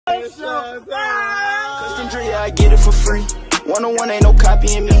Custom drip, yeah, I get it for free. One-on-one ain't no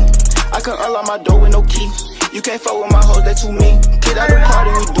copying me. I can unlock my door with no key. You can't fuck with my hoes, that too mean. Kid out the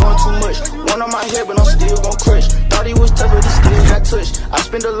party, we doing too much. One on my head, but I'm still gon' crush. Thought he was tough, but he still got touched. I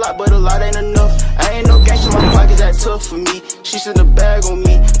spend a lot, but a lot ain't enough. I ain't no gangster, my pockets that tough for me. She sent a bag on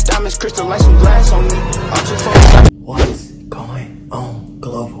me. Diamonds, crystal, like some glass on me. I'm too focused. What's going on,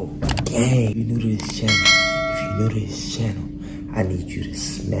 Global Gang? If you're new to this channel, I need you to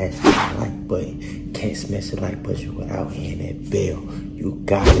smash the like button. Can't smash the like button without hitting that bell. You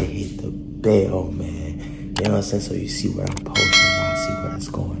gotta hit the bell, man. You know what I'm saying? So you see what I'm posting, y'all see what's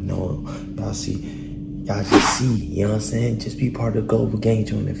going on. Y'all just see, you know what I'm saying? Just be part of the Global Gang,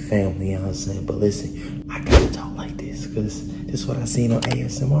 join the family, you know what I'm saying? But listen, I gotta talk like this, because this is what I seen on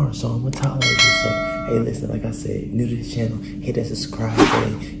ASMR, so I'm gonna talk like this. So, hey, listen, like I said, new to this channel, hit that subscribe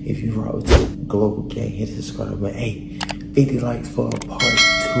button. If you rock with the Global Gang, hit the subscribe button. Hey, 50 likes for a part 2,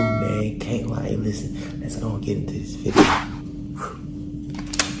 man. Can't lie. Hey, listen, let's go and get into this video.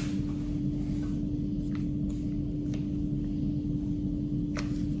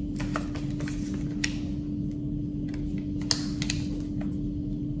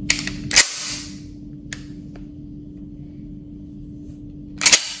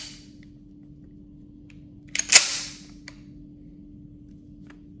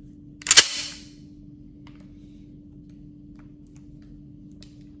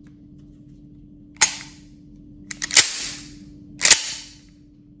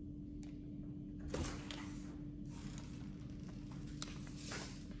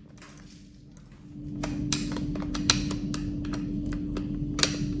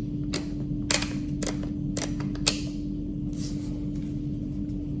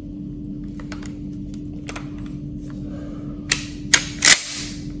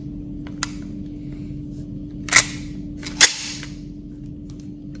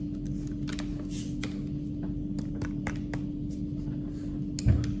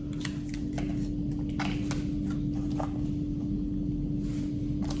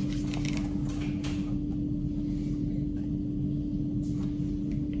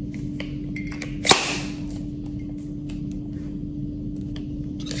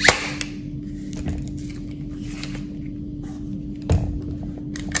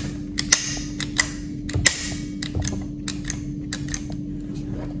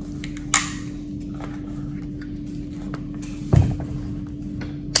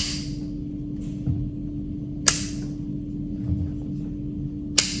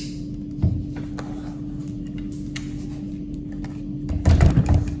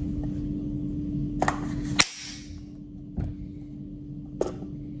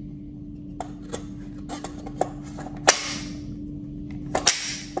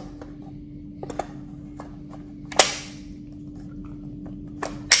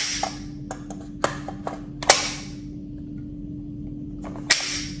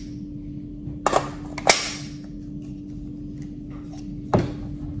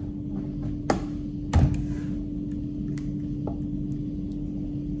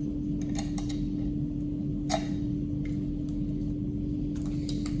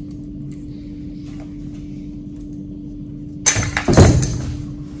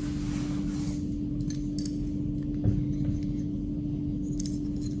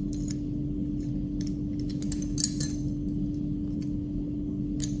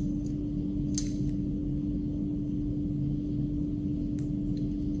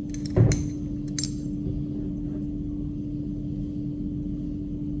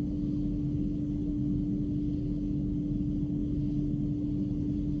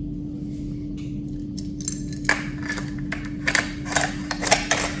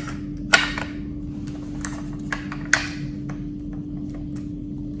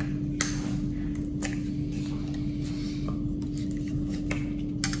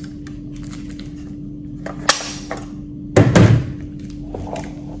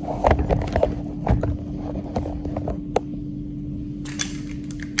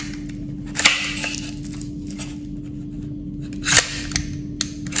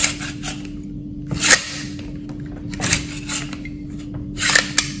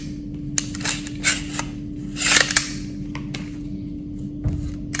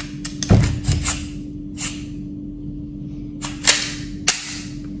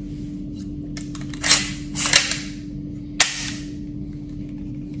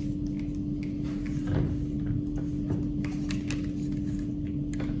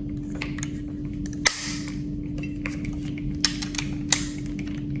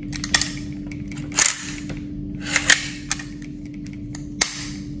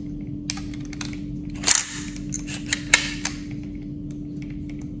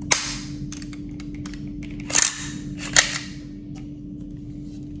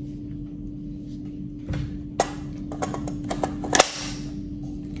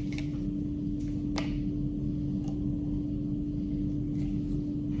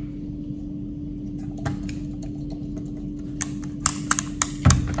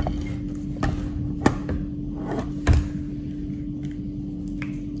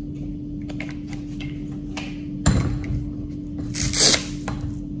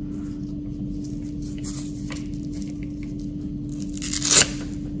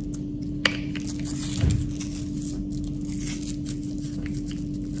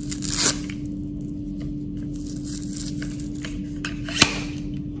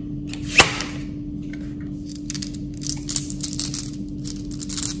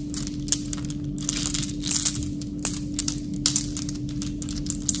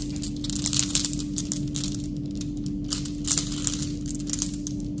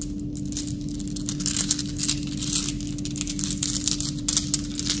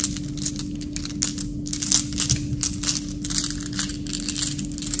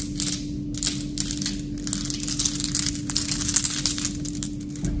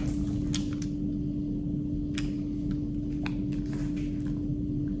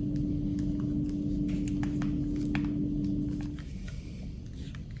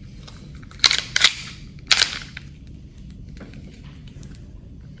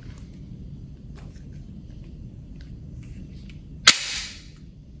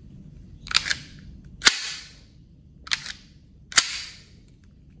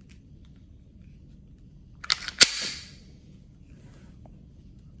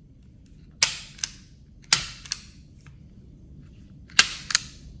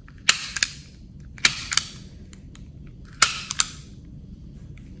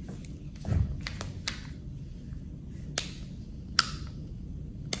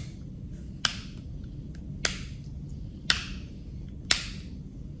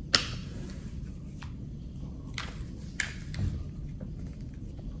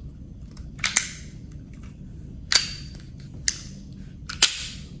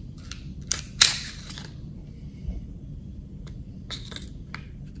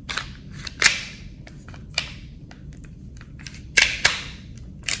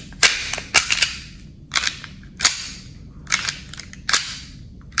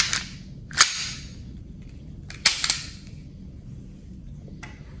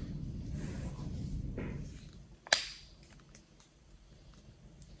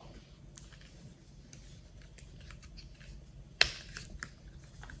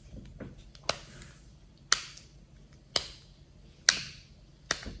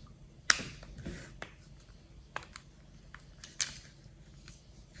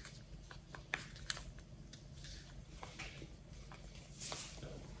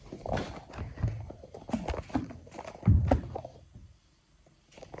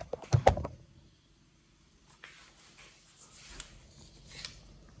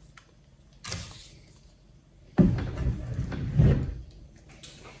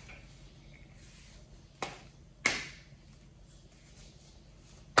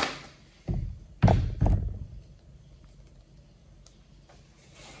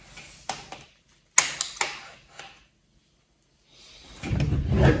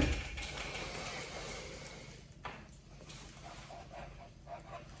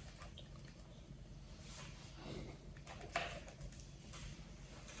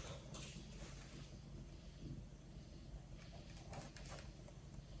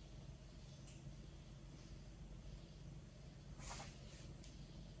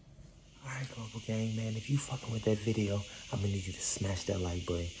 Global Gang, man. If you fucking with that video, I'm gonna need you to smash that like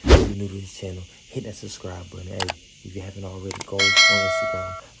button. If you're new to this channel, hit that subscribe button. Hey, if you haven't already, go on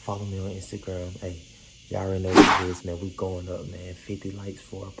Instagram. Follow me on Instagram. Hey, y'all already know what it is, man. We going up, man. 50 likes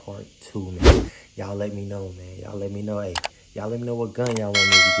for a part 2, man. Y'all let me know, man. Y'all let me know, hey. Y'all let me know what gun y'all want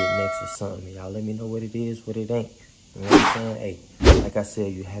me to get next or something. Y'all let me know what it is, what it ain't. You know what I'm saying? Hey, like I said,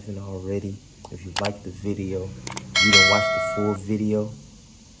 if you haven't already, if you like the video, you don't watch the full video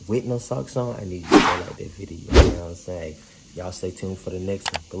with no socks on, I need you to go like that video. You know what I'm saying? Y'all stay tuned for the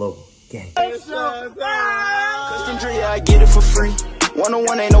next one. Global Gang. Custom Dre, yeah, I get it for free.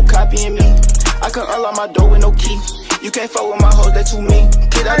 One-on-one ain't no copying me. I can unlock my door with no key. You can't fuck with my hoes, that too mean.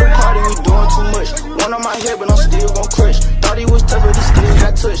 Kid out the party, we doing too much. One on my head, but I'm still gon' crush. Thought he was tough, but he still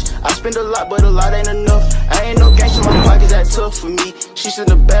got touched. I spend a lot, but a lot ain't enough. I ain't no gangster, my pockets that tough for me. She sent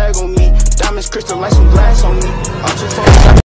a bag on me. Diamonds crystal like some glass on me. I'm too far.